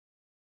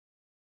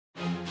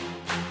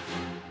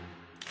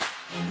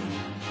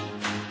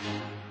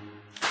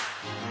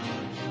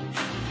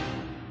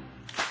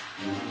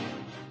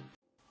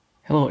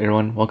Hello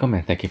everyone, welcome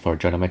and thank you for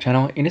joining my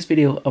channel. In this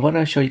video, I want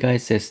to show you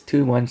guys this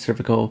 2-in-1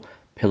 cervical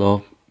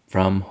pillow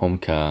from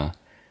HOMCA.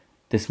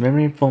 This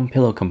memory foam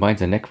pillow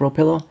combines a neck roll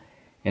pillow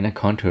and a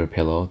contour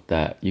pillow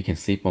that you can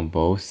sleep on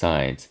both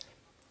sides.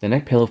 The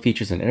neck pillow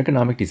features an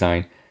ergonomic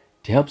design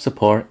to help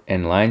support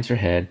and aligns your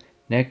head,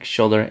 neck,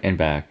 shoulder, and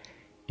back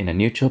in a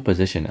neutral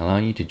position,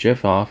 allowing you to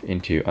drift off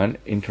into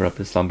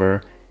uninterrupted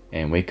slumber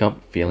and wake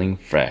up feeling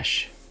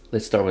fresh.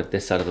 Let's start with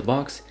this side of the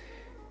box.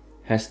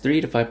 Has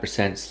 3 to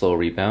 5% slow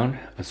rebound,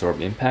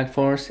 absorb impact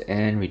force,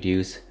 and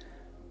reduce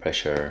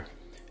pressure.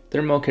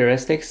 Thermal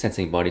characteristics,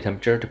 sensing body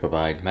temperature to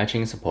provide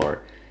matching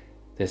support.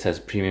 This has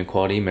premium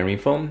quality memory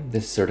foam.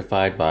 This is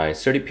certified by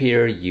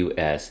Cervical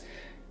US.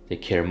 They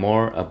care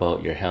more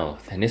about your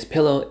health. And this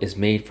pillow is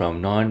made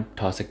from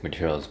non-toxic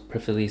materials,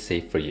 perfectly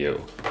safe for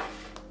you.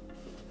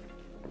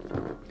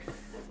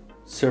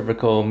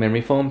 Cervical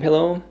memory foam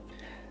pillow,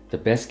 the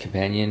best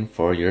companion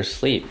for your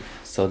sleep.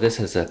 So this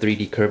has a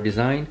 3D curve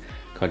design.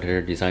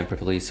 Contour design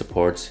perfectly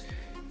supports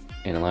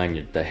and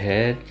aligns the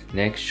head,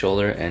 neck,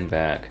 shoulder, and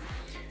back.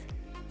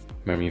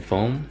 Memory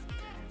foam.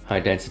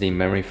 High density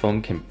memory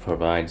foam can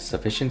provide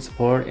sufficient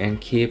support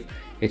and keep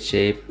its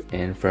shape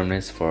and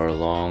firmness for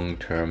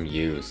long-term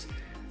use.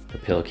 The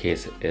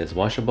pillowcase is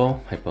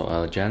washable,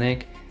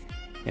 hypoallergenic,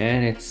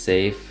 and it's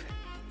safe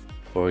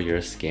for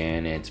your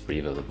skin and it's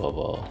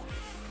breathable.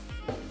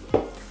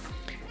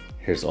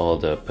 Here's all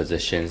the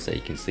positions that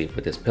you can sleep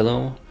with this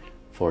pillow.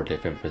 4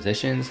 different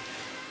positions.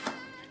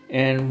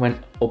 And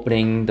when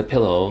opening the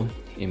pillow,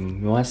 you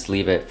must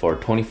leave it for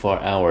 24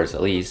 hours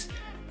at least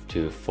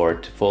for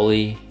it to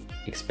fully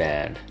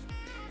expand.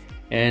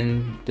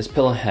 And this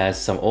pillow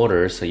has some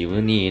odors, so you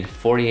will need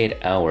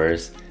 48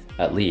 hours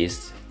at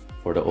least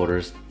for the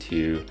odors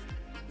to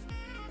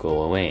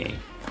go away.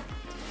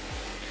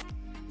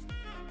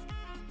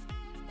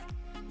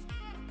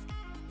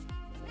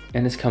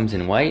 And this comes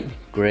in white,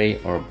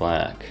 gray, or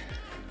black.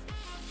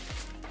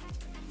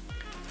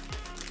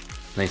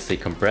 Nicely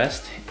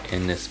compressed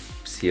in this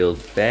sealed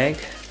bag.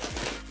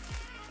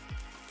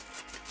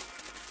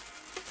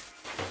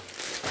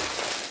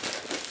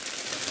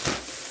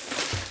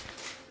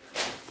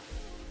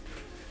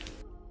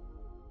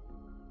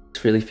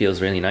 This really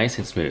feels really nice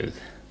and smooth.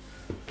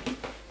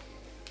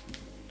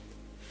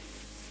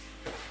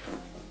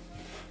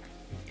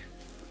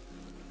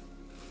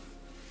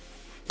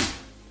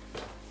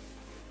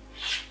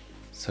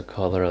 So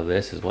color of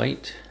this is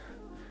white.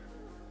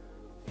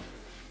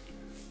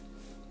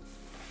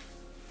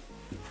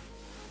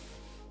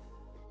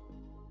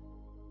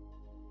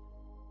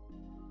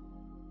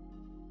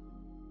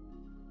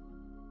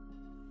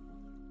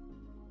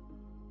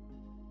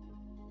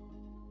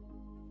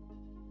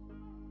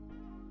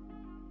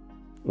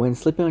 When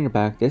sleeping on your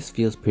back, this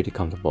feels pretty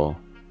comfortable.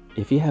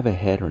 If you have a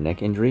head or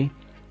neck injury,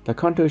 the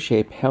contour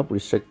shape helps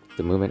restrict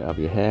the movement of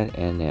your head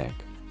and neck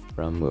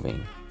from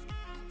moving.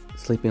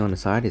 Sleeping on the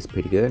side is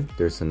pretty good,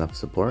 there's enough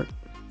support.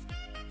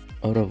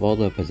 Out of all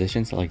the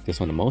positions, I like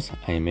this one the most.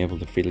 I am able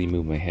to freely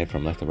move my head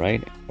from left to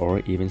right or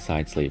even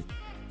side sleep.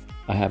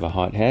 I have a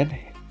hot head,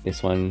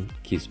 this one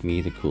keeps me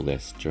the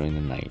coolest during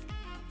the night.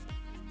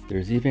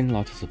 There's even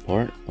lots of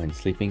support when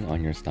sleeping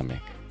on your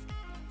stomach.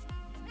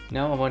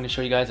 Now I want to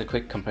show you guys a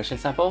quick compression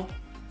sample.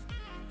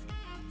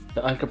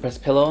 The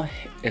uncompressed pillow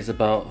is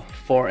about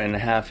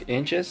 4.5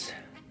 inches.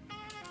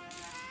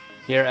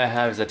 Here I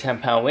have is a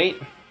 10-pound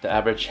weight. The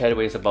average head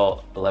weighs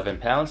about 11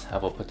 pounds. I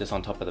will put this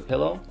on top of the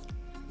pillow.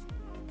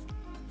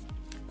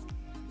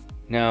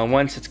 Now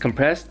once it's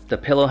compressed, the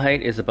pillow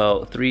height is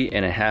about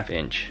 3.5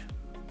 inches.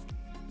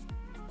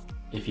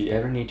 If you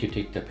ever need to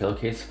take the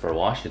pillowcase for a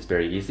wash, it's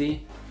very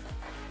easy.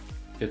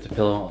 Flip the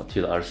pillow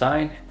to the other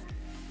side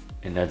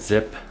and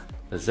unzip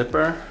the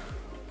zipper.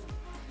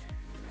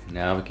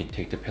 Now we can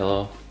take the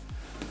pillow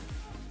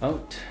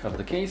out of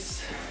the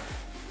case.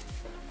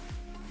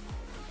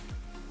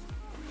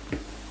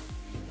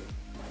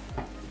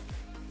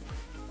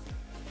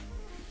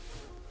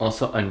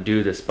 Also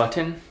undo this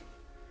button.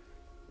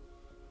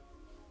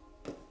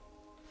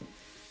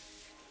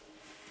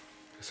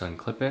 Just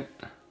unclip it,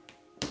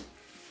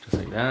 just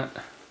like that.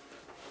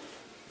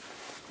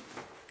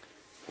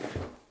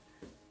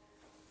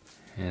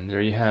 And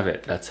there you have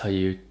it. That's how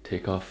you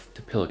take off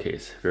the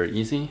pillowcase. Very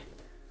easy.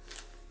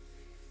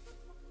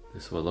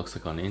 This is what it looks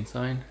like on the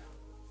inside.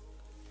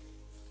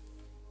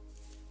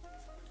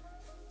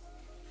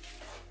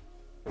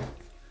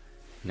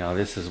 Now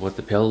this is what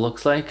the pillow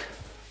looks like.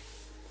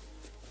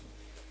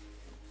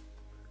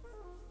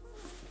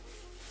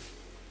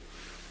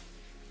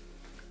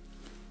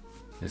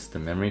 This is the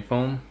memory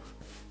foam.